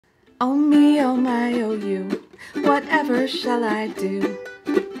Oh me, oh my, oh you, whatever shall I do?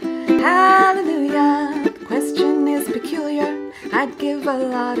 Hallelujah, the question is peculiar. I'd give a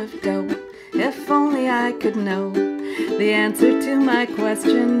lot of dough if only I could know. The answer to my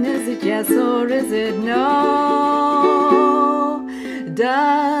question, is it yes or is it no?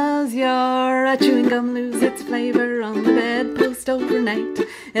 Does your chewing gum lose its flavor on the bedpost overnight?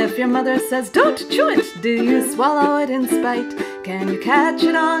 If your mother says don't chew it, do you swallow it in spite? Can you catch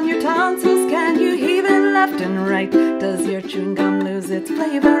it on your tonsils? Can you heave it left and right? Does your chewing gum lose its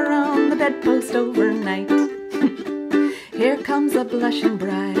flavor on the bedpost overnight? Here comes a blushing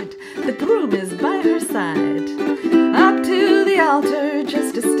bride, the groom is by her side. Up to the altar,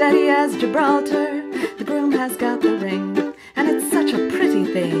 just as steady as Gibraltar, the groom has got the ring, and it's such a pretty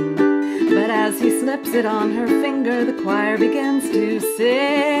thing. But as he slips it on her finger, the choir begins to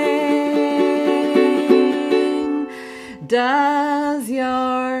sing. Does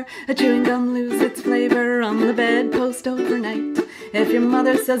your chewing gum lose its flavor on the bedpost overnight? If your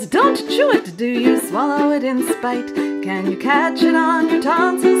mother says don't chew it, do you swallow it in spite? Can you catch it on your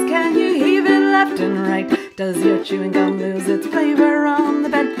tonsils? Can you heave it left and right? Does your chewing gum lose its flavor on the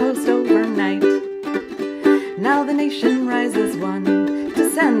bedpost overnight? Now the nation rises one to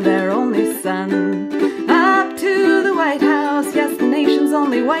send their only son up to the White House, yes, the nation's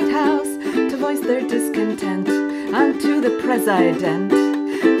only White House, to voice their discontent unto the President,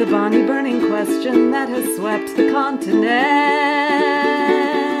 the bonnie burning question that has swept the continent.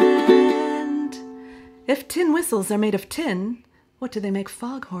 If tin whistles are made of tin, what do they make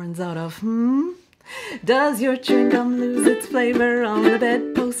foghorns out of, Does your chewing gum lose its flavor on the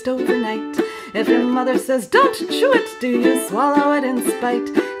bedpost overnight? If your mother says don't chew it, do you swallow it in spite?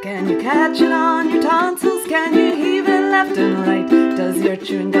 Can you catch it on your tonsils? Can you heave it left and right? Does your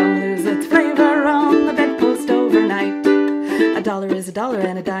chewing gum lose its flavor on the bedpost overnight? A dollar is a dollar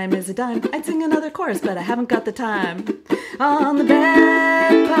and a dime is a dime. I'd sing another chorus, but I haven't got the time. On the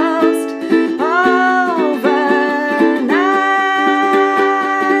bedpost